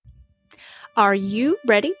Are you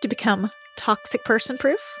ready to become toxic person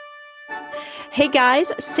proof? Hey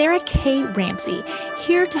guys, Sarah K. Ramsey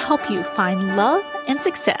here to help you find love and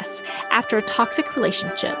success after a toxic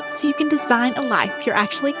relationship so you can design a life you're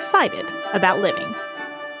actually excited about living.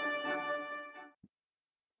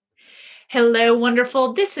 Hello,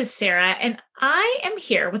 wonderful. This is Sarah, and I am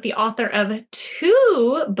here with the author of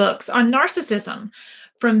 2 books on narcissism,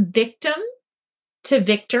 From Victim to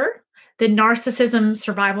Victor, the Narcissism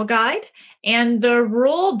Survival Guide, and the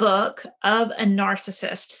Rule Book of a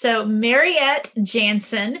Narcissist. So Mariette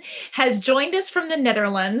Jansen has joined us from the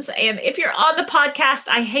Netherlands. And if you're on the podcast,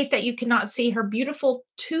 I hate that you cannot see her beautiful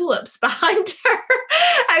tulips behind her.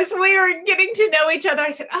 As we were getting to know each other, I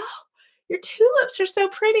said, "Oh, your tulips are so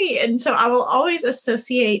pretty." And so I will always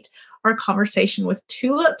associate our conversation with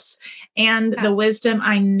tulips and the wisdom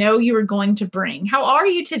I know you are going to bring. How are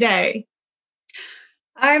you today?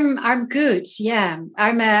 I'm good. Yeah,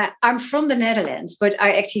 I'm from the Netherlands, but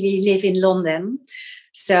I actually live in London.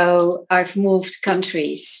 So I've moved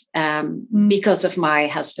countries because of my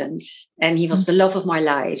husband, and he was the love of my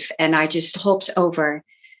life. And I just hopped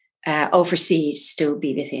overseas to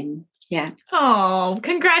be with him. Yeah. Oh,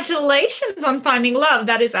 congratulations on finding love.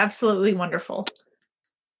 That is absolutely wonderful.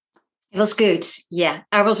 It was good. Yeah,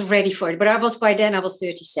 I was ready for it. But by then I was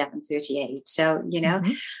 37, 38. So,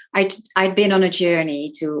 I'd been on a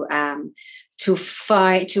journey to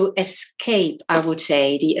escape, I would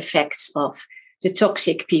say, the effects of the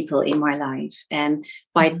toxic people in my life. And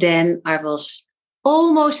by then I was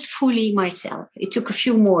almost fully myself. It took a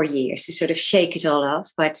few more years to sort of shake it all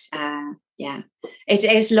off. But it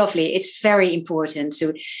is lovely. It's very important.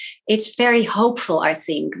 So it's very hopeful, I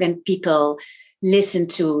think, when people listen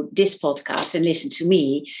to this podcast and listen to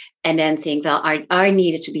me and then think, well, I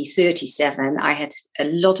needed to be 37. I had a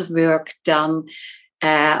lot of work done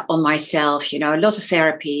on myself, a lot of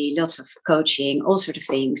therapy, lots of coaching, all sorts of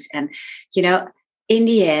things. And, in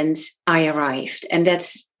the end, I arrived. And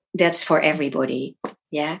that's for everybody.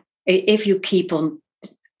 Yeah. If you keep on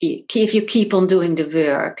doing the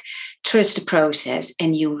work, trust the process,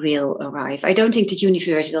 and you will arrive. I don't think the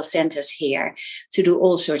universe will send us here to do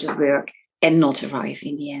all sorts of work and not arrive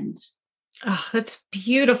in the end. Oh, that's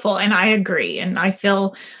beautiful. And I agree. And I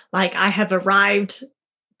feel like I have arrived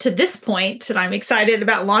to this point, and I'm excited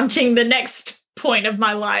about launching the next point of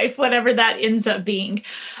my life, whatever that ends up being.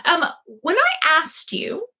 When I asked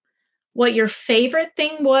you what your favorite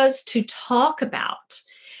thing was to talk about,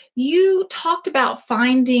 you talked about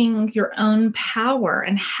finding your own power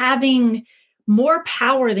and having more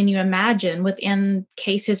power than you imagine within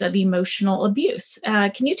cases of emotional abuse.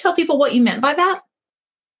 Can you tell people what you meant by that?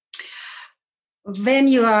 When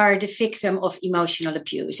you are the victim of emotional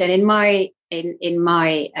abuse, and in my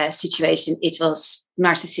situation, it was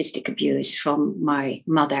narcissistic abuse from my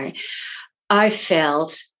mother, I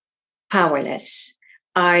felt powerless.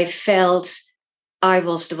 I felt I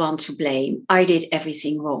was the one to blame. I did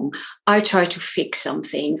everything wrong. I tried to fix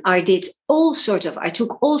something. I took all sorts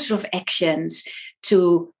of actions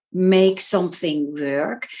to make something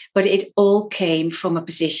work, but it all came from a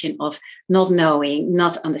position of not knowing,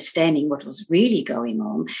 not understanding what was really going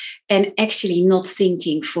on, and actually not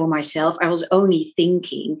thinking for myself. I was only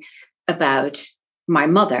thinking about my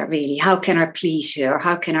mother, really. How can I please her?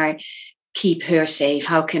 How can I keep her safe?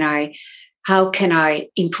 How can I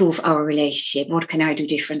improve our relationship? What can I do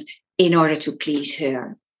different in order to please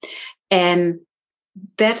her? And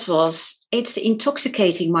it's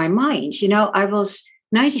intoxicating my mind.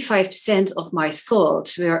 95% of my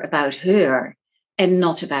thoughts were about her and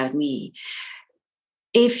not about me.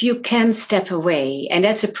 If you can step away, and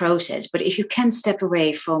that's a process, but if you can step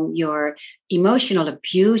away from your emotional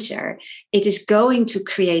abuser, it is going to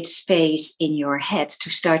create space in your head to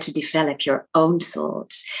start to develop your own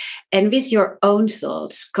thoughts. And with your own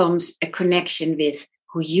thoughts comes a connection with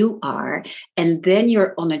who you are. And then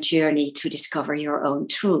you're on a journey to discover your own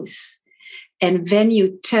truth. And when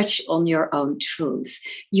you touch on your own truth,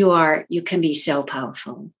 you can be so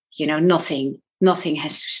powerful. Nothing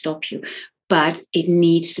has to stop you. But it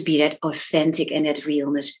needs to be that authentic and that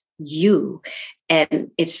realness you.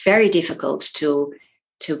 And it's very difficult to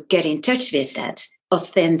get in touch with that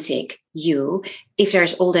authentic you if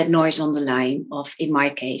there's all that noise on the line of, in my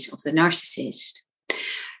case, of the narcissist.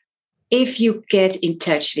 If you get in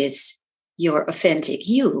touch with your authentic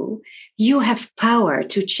you have power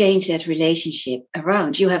to change that relationship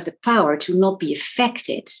around. You have the power to not be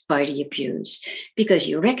affected by the abuse because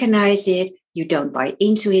you recognize it. You don't buy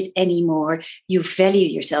into it anymore. You value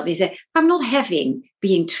yourself. You say, I'm not having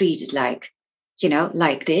being treated like,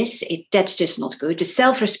 like this. That's just not good. The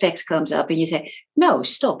self-respect comes up and you say, no,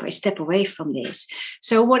 stop, I step away from this.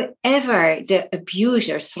 So whatever the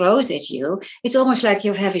abuser throws at you, it's almost like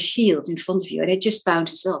you have a shield in front of you and it just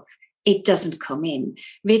bounces off. It doesn't come in,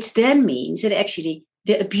 which then means that actually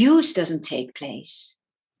the abuse doesn't take place.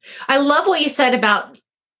 I love what you said about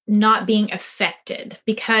not being affected,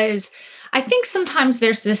 because I think sometimes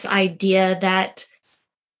there's this idea that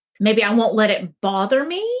maybe I won't let it bother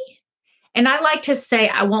me. And I like to say,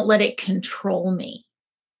 I won't let it control me,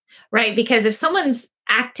 right? Because if someone's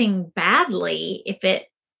acting badly, if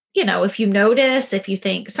you notice, if you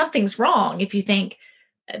think something's wrong, if you think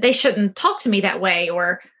they shouldn't talk to me that way,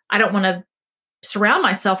 or I don't want to surround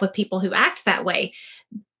myself with people who act that way,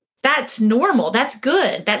 that's normal. That's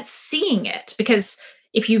good. That's seeing it. Because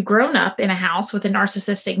if you've grown up in a house with a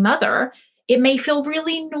narcissistic mother, it may feel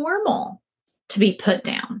really normal to be put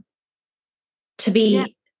down, to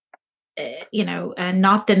be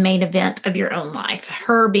not the main event of your own life,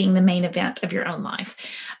 her being the main event of your own life.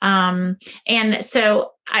 And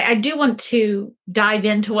so I do want to dive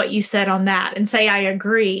into what you said on that and say I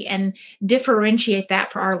agree and differentiate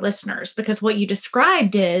that for our listeners, because what you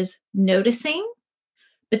described is noticing,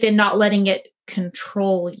 but then not letting it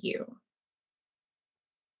control you.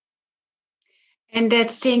 And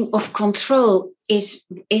that thing of control is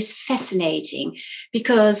fascinating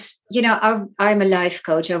because, I'm a life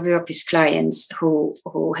coach. I work with clients who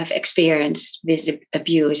have experienced this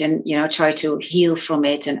abuse and, try to heal from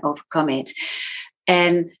it and overcome it.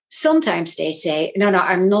 And sometimes they say, no,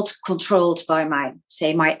 I'm not controlled by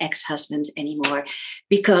my ex-husband anymore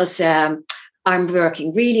because I'm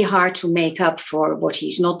working really hard to make up for what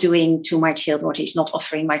he's not doing to my children, what he's not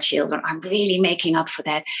offering my children. I'm really making up for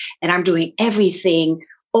that. And I'm doing everything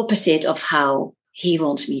opposite of how he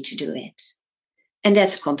wants me to do it. And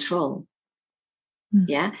that's control. Mm.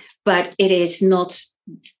 Yeah. But it is not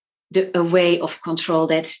a way of control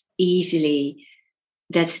that is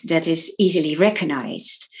easily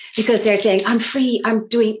recognized, because they're saying, I'm free, I'm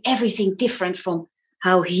doing everything different from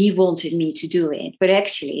how he wanted me to do it. But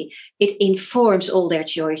actually, it informs all their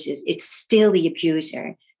choices. It's still the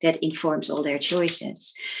abuser that informs all their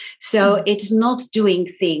choices. So it's not doing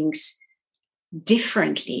things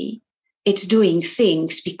differently. It's doing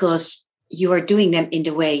things because you are doing them in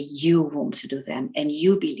the way you want to do them and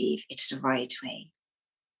you believe it's the right way.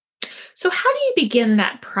 So how do you begin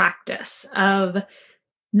that practice of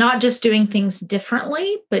not just doing things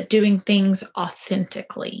differently, but doing things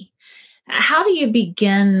authentically? How do you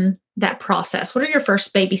begin that process? What are your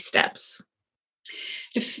first baby steps?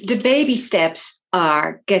 The baby steps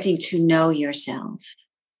are getting to know yourself.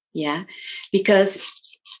 Yeah, because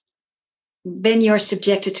when you're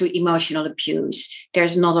subjected to emotional abuse,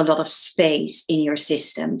 there's not a lot of space in your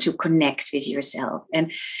system to connect with yourself.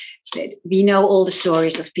 And we know all the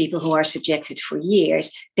stories of people who are subjected for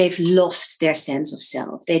years. They've lost their sense of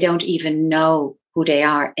self. They don't even know who they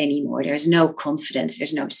are anymore. There's no confidence.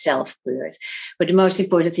 There's no self-worth. But the most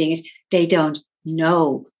important thing is they don't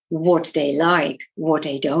know what they like, what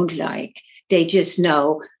they don't like. They just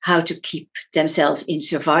know how to keep themselves in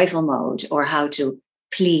survival mode or how to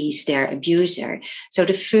please their abuser. So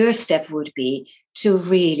the first step would be to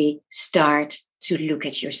really start to look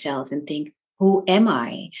at yourself and think, who am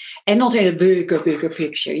I? And not in a bigger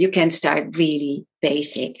picture. You can start really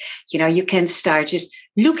basic. You can start just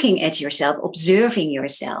looking at yourself, observing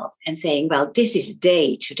yourself and saying, well, this is a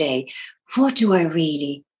day today. What do I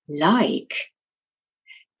really like?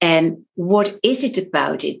 And what is it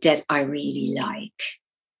about it that I really like?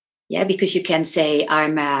 Yeah, because you can say,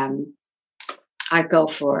 I go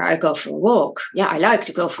for a walk. Yeah, I like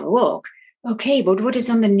to go for a walk. Okay, but what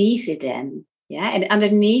is underneath it then? Yeah, and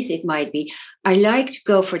underneath it might be, I like to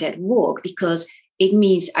go for that walk because it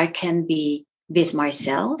means I can be with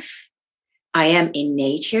myself. I am in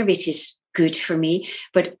nature, which is good for me,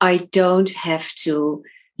 but I don't have to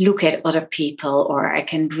look at other people, or I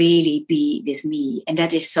can really be with me. And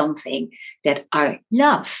that is something that I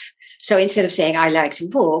love. So instead of saying I like to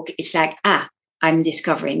walk, it's like, I'm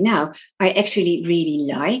discovering now, I actually really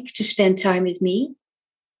like to spend time with me.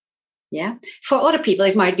 Yeah. For other people,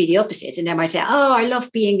 it might be the opposite. And they might say, oh, I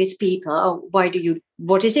love being with people. Oh,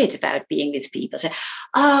 what is it about being with people? So,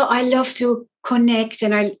 oh, I love to connect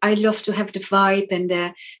and I love to have the vibe and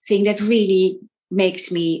the thing that really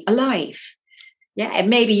makes me alive. Yeah. And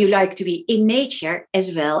maybe you like to be in nature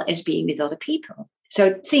as well as being with other people.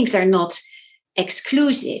 So things are not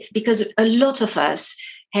exclusive, because a lot of us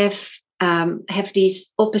have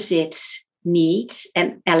these opposite needs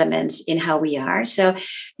and elements in how we are. So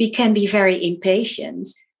we can be very impatient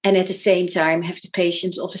and at the same time have the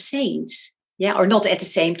patience of a saint. Yeah, or not at the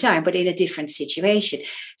same time, but in a different situation.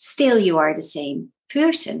 Still, you are the same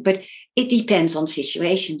person, but it depends on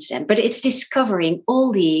situations then. But it's discovering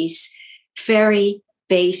all these very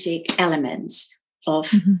basic elements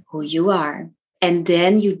of who you are. And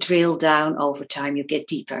then you drill down over time, you get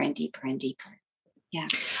deeper and deeper and deeper. Yeah.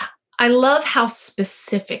 I love how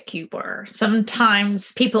specific you were.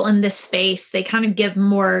 Sometimes people in this space, they kind of give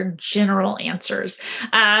more general answers,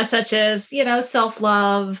 such as,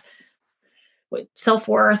 self-love,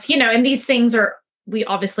 self-worth, and these things we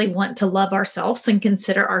obviously want to love ourselves and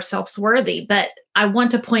consider ourselves worthy. But I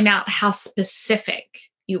want to point out how specific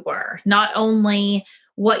you were, not only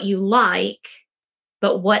what you like,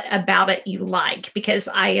 but what about it you like? Because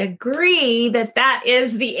I agree that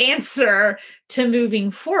is the answer to moving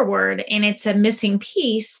forward. And it's a missing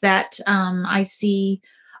piece that I see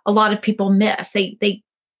a lot of people miss.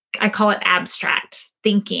 I call it abstract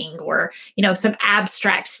thinking, or, some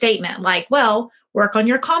abstract statement like, well, work on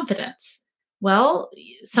your confidence. Well,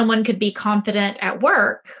 someone could be confident at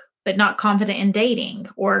work, but not confident in dating,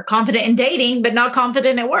 or confident in dating, but not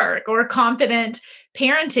confident at work, or confident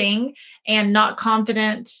parenting and not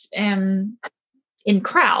confident in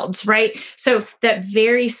crowds, right? So that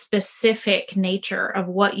very specific nature of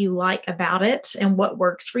what you like about it and what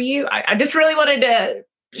works for you. I just really wanted to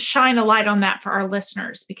shine a light on that for our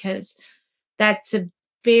listeners, because that's a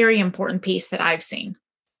very important piece that I've seen.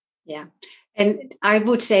 Yeah. And I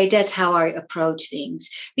would say that's how I approach things.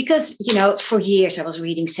 Because, for years I was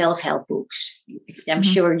reading self-help books. I'm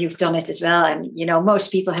sure you've done it as well. And,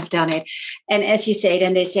 most people have done it. And as you say,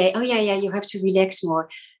 then they say, oh, yeah, you have to relax more.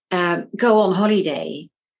 Go on holiday.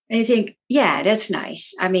 And you think, yeah, that's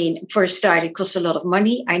nice. I mean, for a start, it costs a lot of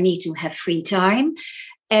money. I need to have free time.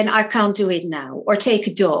 And I can't do it now. Or take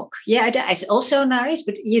a dog. Yeah, it's also nice.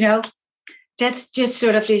 But, that's just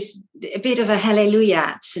sort of a bit of a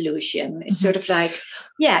hallelujah solution. It's sort of like,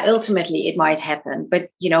 yeah, ultimately it might happen,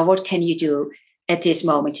 but what can you do at this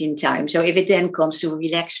moment in time? So if it then comes to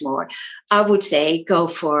relax more, I would say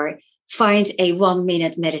find a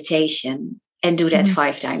 1-minute meditation and do that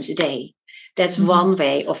 5 times a day. That's one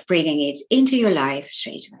way of bringing it into your life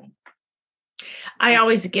straight away. I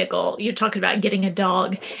always giggle. You're talking about getting a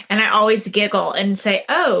dog, and I always giggle and say,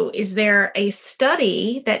 oh, is there a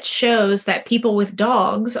study that shows that people with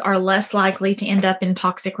dogs are less likely to end up in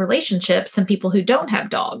toxic relationships than people who don't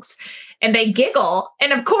have dogs? And they giggle.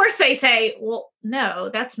 And of course they say, well,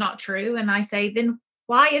 no, that's not true. And I say, then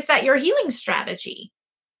why is that your healing strategy?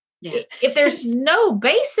 Yeah. If there's no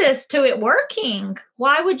basis to it working,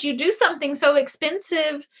 why would you do something so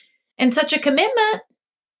expensive and such a commitment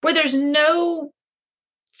where there's no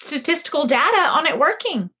statistical data on it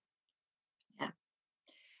working? Yeah.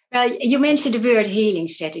 Well, you mentioned the word healing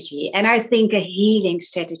strategy, and I think a healing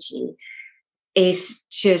strategy is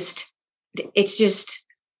just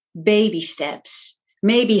baby steps,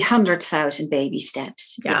 maybe 100,000 baby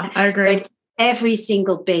steps. Yeah, I agree. But every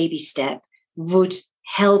single baby step would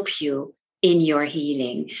help you in your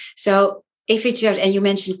healing. So if it's and you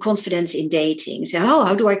mentioned confidence in dating. So,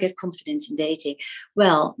 how do I get confidence in dating?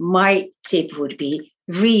 Well, my tip would be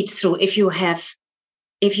read through. If you have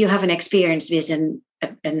an experience with an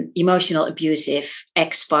emotional abusive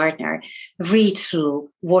ex-partner, read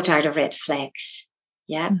through what are the red flags.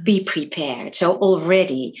 Yeah, be prepared. So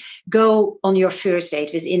already go on your first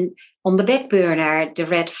date on the back burner, the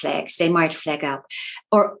red flags, they might flag up.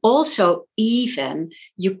 Or also even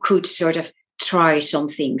you could sort of try some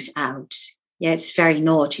things out. Yeah, it's very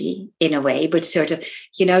naughty in a way, but sort of,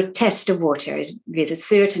 test the waters with a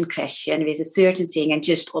certain question, with a certain thing, and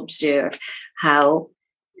just observe how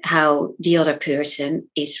the other person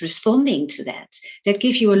is responding to that. That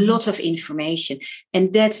gives you a lot of information.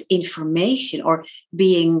 And that's information, or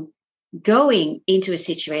going into a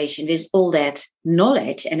situation with all that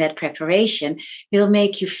knowledge and that preparation, will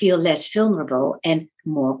make you feel less vulnerable and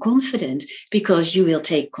more confident, because you will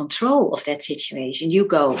take control of that situation. You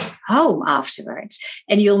go home afterwards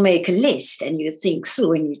and you'll make a list and you think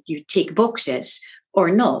through and you tick boxes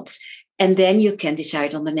or not. And then you can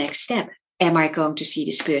decide on the next step. Am I going to see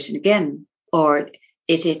this person again? Or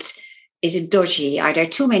is it dodgy? Are there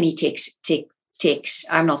too many ticks?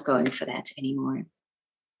 I'm not going for that anymore.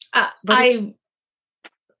 I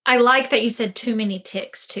like that you said too many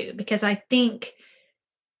ticks too, because I think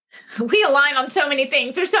we align on so many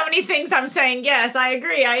things. There's so many things I'm saying, yes, I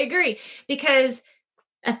agree. Because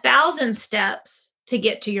 1,000 steps to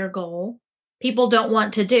get to your goal people don't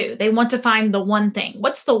want to do. They want to find the one thing.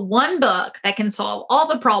 What's the one book that can solve all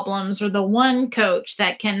the problems, or the one coach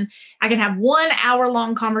that I can have 1 hour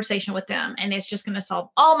long conversation with them and it's just going to solve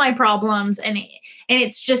all my problems. And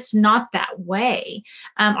it's just not that way.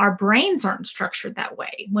 Our brains aren't structured that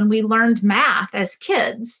way. When we learned math as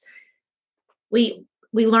kids, we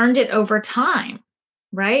learned it over time,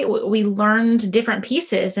 right? We learned different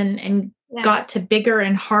pieces and got to bigger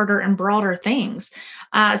and harder and broader things.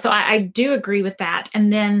 So I do agree with that.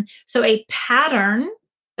 And then, so a pattern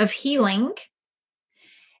of healing.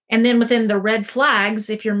 And then within the red flags,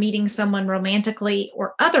 if you're meeting someone romantically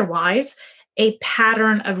or otherwise, a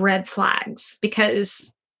pattern of red flags,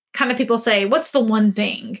 because kind of people say, what's the one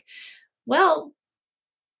thing? Well,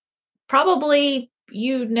 probably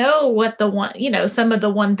what the one, some of the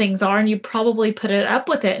one things are, and you probably put it up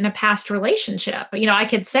with it in a past relationship. I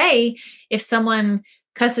could say if someone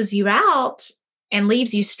cusses you out and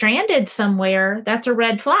leaves you stranded somewhere, that's a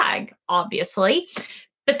red flag, obviously.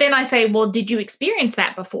 But then I say, well, did you experience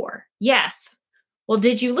that before? Yes. Well,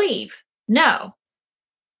 did you leave? No.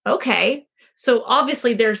 Okay. So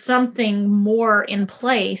obviously there's something more in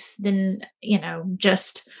place than,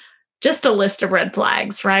 just a list of red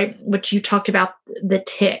flags, right? Which you talked about, the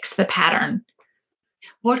tics, the pattern.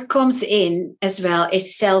 What comes in as well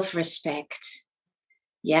is self-respect.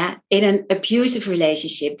 Yeah. In an abusive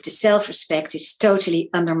relationship, the self-respect is totally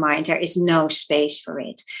undermined. There is no space for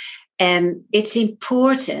it. And it's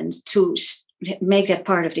important to make that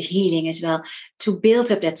part of the healing as well, to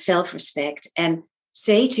build up that self-respect and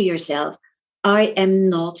say to yourself, I am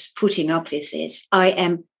not putting up with this. I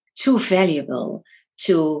am too valuable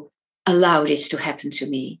to allow this to happen to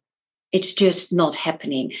me. It's just not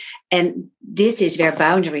happening. And this is where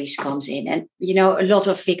boundaries comes in. And, a lot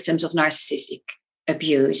of victims of narcissistic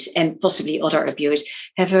abuse and possibly other abuse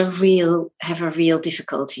have a real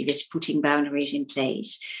difficulty with putting boundaries in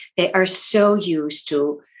place. They are so used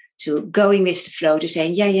to going with the flow, to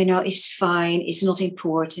saying, it's fine, it's not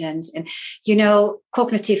important. And,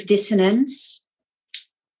 cognitive dissonance,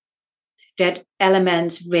 that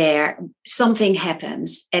element where something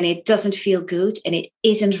happens and it doesn't feel good and it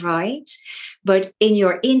isn't right. But in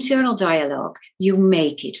your internal dialogue, you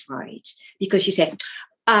make it right because you say,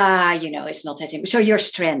 it's not that important. So you're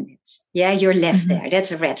stranded. Yeah, you're left there.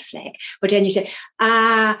 That's a red flag. But then you say,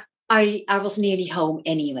 I was nearly home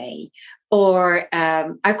anyway. Or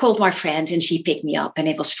I called my friend and she picked me up and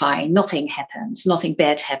it was fine. Nothing happened. Nothing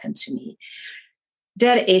bad happened to me.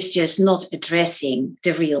 That is just not addressing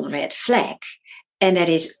the real red flag. And that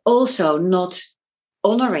is also not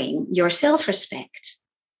honoring your self-respect.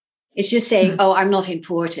 It's just saying, I'm not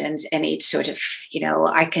important. And it's sort of,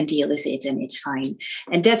 I can deal with it and it's fine.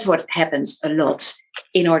 And that's what happens a lot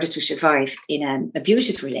in order to survive in an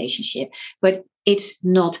abusive relationship. But it's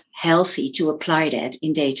not healthy to apply that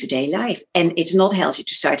in day-to-day life. And it's not healthy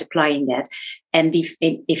to start applying that. And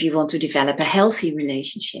if you want to develop a healthy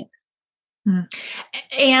relationship.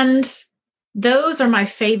 And those are my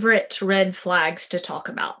favorite red flags to talk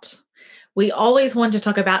about. We always want to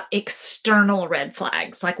talk about external red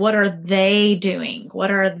flags. Like, what are they doing? What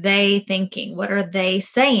are they thinking? What are they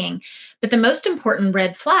saying? But the most important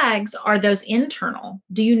red flags are those internal.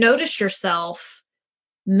 Do you notice yourself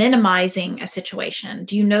minimizing a situation?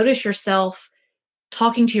 Do you notice yourself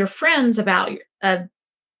talking to your friends about a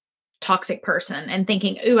toxic person and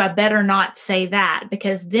thinking, ooh, I better not say that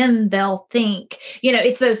because then they'll think,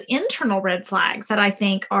 it's those internal red flags that I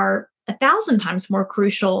think are 1,000 times more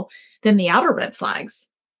crucial than the outer red flags.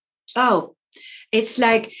 Oh, it's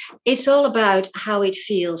all about how it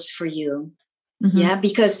feels for you. Yeah,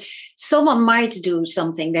 because someone might do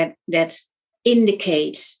something that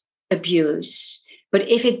indicates abuse, but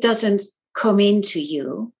if it doesn't come into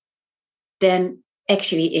you, then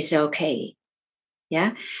actually it's okay.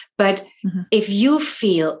 Yeah. But if you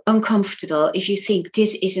feel uncomfortable, if you think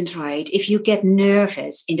this isn't right, if you get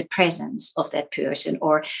nervous in the presence of that person,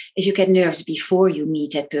 or if you get nervous before you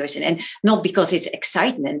meet that person, and not because it's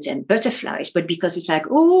excitement and butterflies, but because it's like,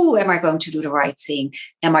 oh, am I going to do the right thing?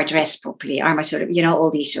 Am I dressed properly? Am I sort of,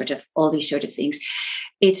 all these sort of things.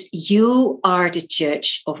 It's you are the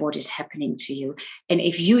judge of what is happening to you. And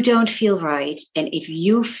if you don't feel right, and if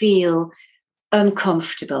you feel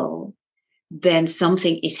uncomfortable, then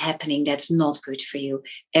something is happening that's not good for you.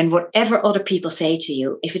 And whatever other people say to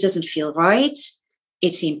you, if it doesn't feel right,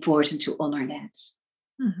 it's important to honor that.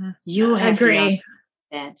 You have to honor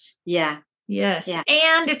that. Yeah. Yes. Yeah.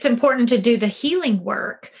 And it's important to do the healing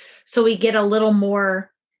work so we get a little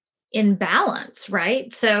more in balance,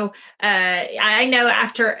 right? So I know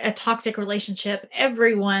after a toxic relationship,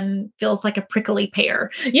 everyone feels like a prickly pear.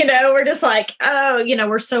 We're just like, oh,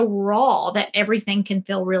 we're so raw that everything can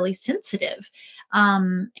feel really sensitive.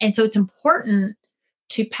 And so it's important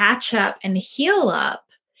to patch up and heal up,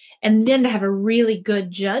 and then to have a really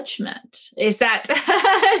good judgment. Is that is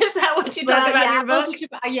that what you talk about in your book?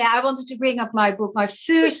 I wanted to bring up my book. My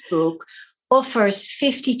first book offers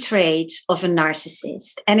 50 traits of a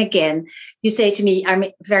narcissist. And again, you say to me, I'm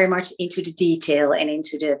very much into the detail and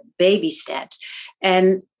into the baby steps.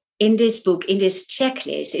 And in this book, in this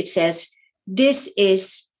checklist, it says, this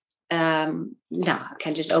is, I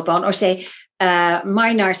can just open or say,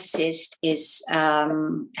 my narcissist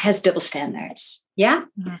has double standards. Yeah,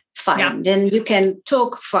 fine. Yeah. Then you can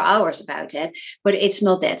talk for hours about it, but it's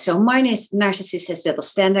not that. So my narcissist has double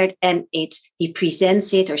standard, and he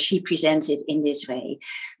presents it or she presents it in this way.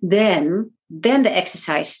 Then the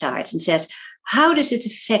exercise starts and says, how does it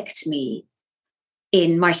affect me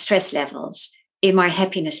in my stress levels, in my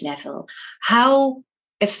happiness level? How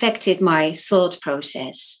affected my thought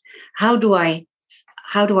process? How do I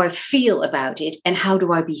feel about it, and how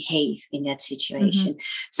do I behave in that situation?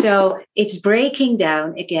 So it's breaking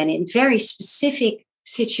down again in very specific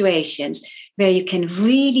situations where you can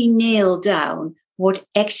really nail down what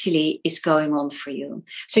actually is going on for you.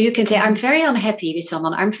 So you can say, I'm very unhappy with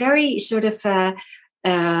someone. I'm very sort of,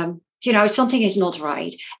 something is not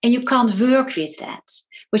right. And you can't work with that.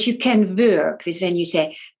 But you can work with when you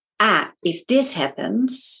say, if this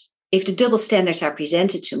happens, if the double standards are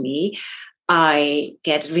presented to me, I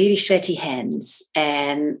get really sweaty hands,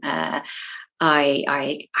 and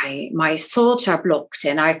my thoughts are blocked,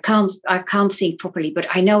 and I can't think properly. But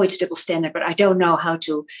I know it's double standard, but I don't know how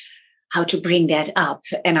to bring that up,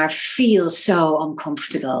 and I feel so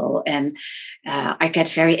uncomfortable, and I get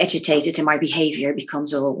very agitated, and my behavior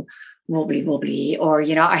becomes all wobbly, or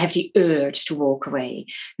I have the urge to walk away.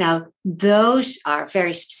 Now, those are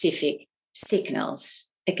very specific signals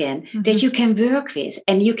again that you can work with,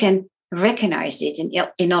 and you can recognize it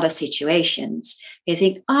in other situations. You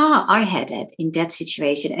think, I had it in that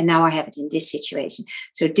situation, and now I have it in this situation.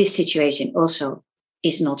 So this situation also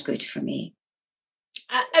is not good for me.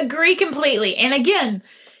 I agree completely. And again,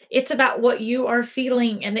 it's about what you are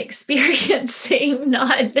feeling and experiencing,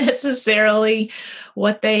 not necessarily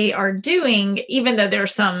what they are doing, even though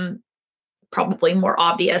there's some probably more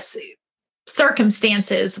obvious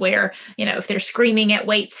circumstances where, if they're screaming at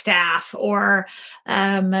wait staff or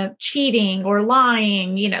cheating or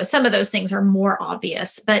lying, some of those things are more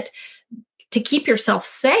obvious. But to keep yourself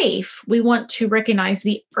safe, we want to recognize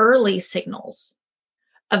the early signals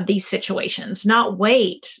of these situations, not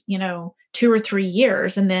wait, 2 or 3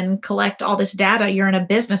 years and then collect all this data. You're in a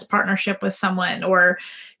business partnership with someone, or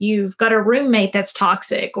you've got a roommate that's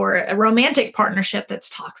toxic, or a romantic partnership that's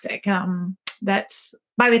toxic. That's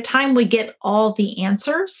by the time we get all the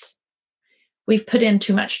answers, we've put in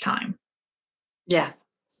too much time. Yeah.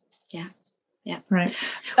 Right.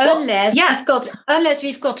 Unless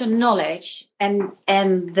we've got the knowledge and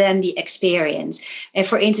then the experience. And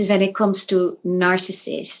for instance, when it comes to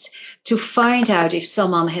narcissists, to find out if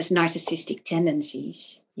someone has narcissistic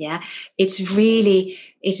tendencies, it's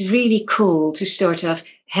really cool to sort of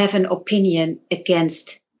have an opinion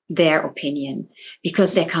against their opinion,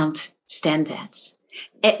 because they can't stand that.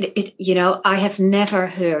 I have never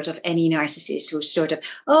heard of any narcissist who sort of,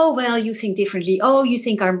 you think differently. Oh, you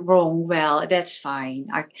think I'm wrong. Well, that's fine.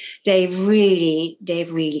 They really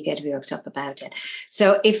get worked up about it.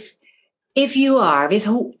 So if you are with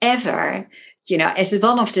whoever, as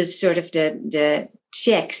one of the sort of the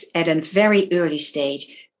checks at a very early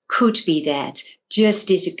stage could be that just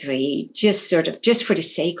disagree, just for the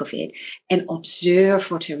sake of it, and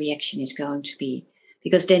observe what the reaction is going to be.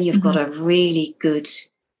 Because then you've got a really good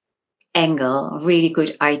angle, a really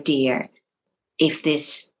good idea if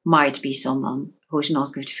this might be someone who's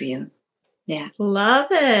not good for you. Yeah. Love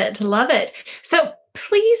it. So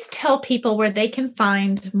please tell people where they can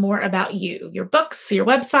find more about you, your books, your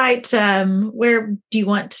website. Where do you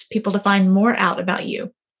want people to find more out about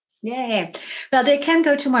you? Yeah. Well, they can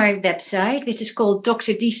go to my website, which is called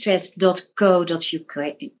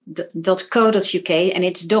drdestress.co.uk, and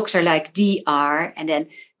it's doctor like DR, and then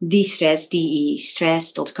de-stress, D-E,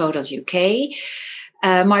 stress.co.uk.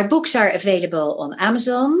 My books are available on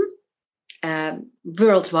Amazon,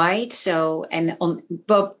 worldwide, and on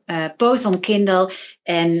both on Kindle,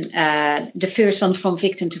 and the first one, From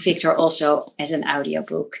Victim to Victor, also as an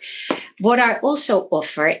audiobook. What I also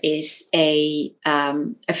offer is a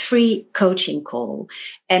free coaching call,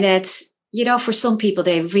 and For some people,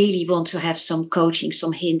 they really want to have some coaching,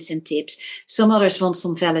 some hints and tips. Some others want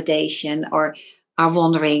some validation or are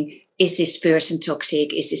wondering, is this person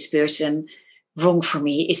toxic? Is this person wrong for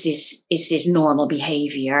me? Is this normal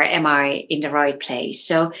behavior? Am I in the right place?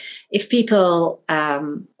 So if people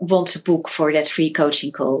want to book for that free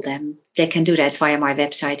coaching call, then they can do that via my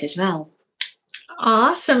website as well.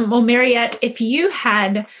 Awesome. Well, Mariette, if you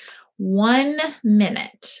had 1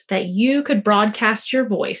 minute that you could broadcast your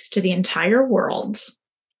voice to the entire world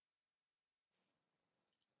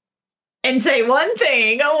and say one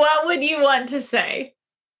thing, what would you want to say?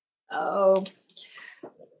 Oh,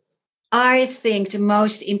 I think the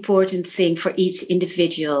most important thing for each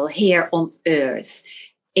individual here on earth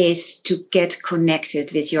is to get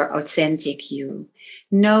connected with your authentic you.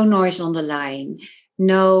 No noise on the line,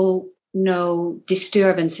 no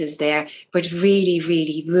disturbances there, but really,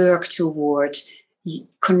 really work towards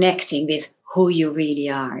connecting with who you really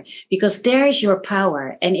are. Because there is your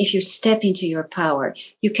power. And if you step into your power,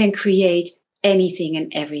 you can create anything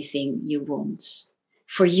and everything you want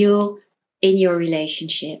for you in your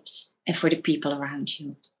relationships and for the people around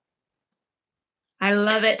you. I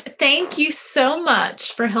love it. Thank you so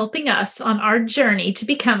much for helping us on our journey to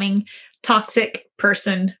becoming Toxic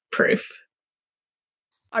Person Proof.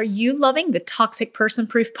 Are you loving the Toxic Person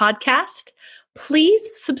Proof podcast? Please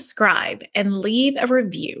subscribe and leave a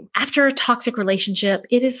review. After a toxic relationship,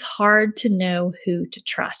 it is hard to know who to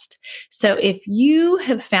trust. So if you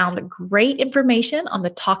have found great information on the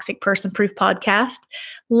Toxic Person Proof podcast,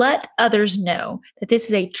 let others know that this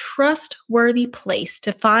is a trustworthy place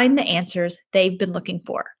to find the answers they've been looking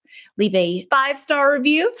for. Leave a 5-star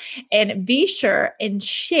review and be sure and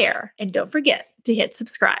share. And don't forget to hit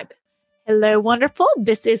subscribe. Hello, wonderful.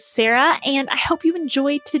 This is Sarah, and I hope you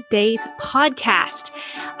enjoyed today's podcast.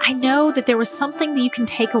 I know that there was something that you can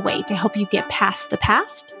take away to help you get past the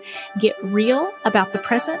past, get real about the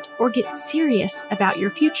present, or get serious about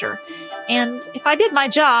your future. And if I did my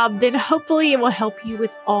job, then hopefully it will help you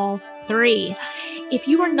with all 3. If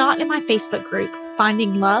you are not in my Facebook group,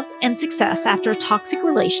 Finding Love and Success After a Toxic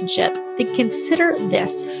Relationship, then consider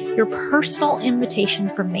this your personal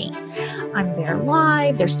invitation from me. I'm there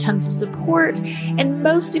live, there's tons of support, and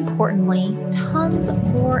most importantly, tons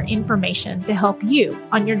more information to help you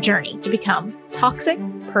on your journey to become Toxic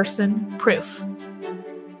Person Proof.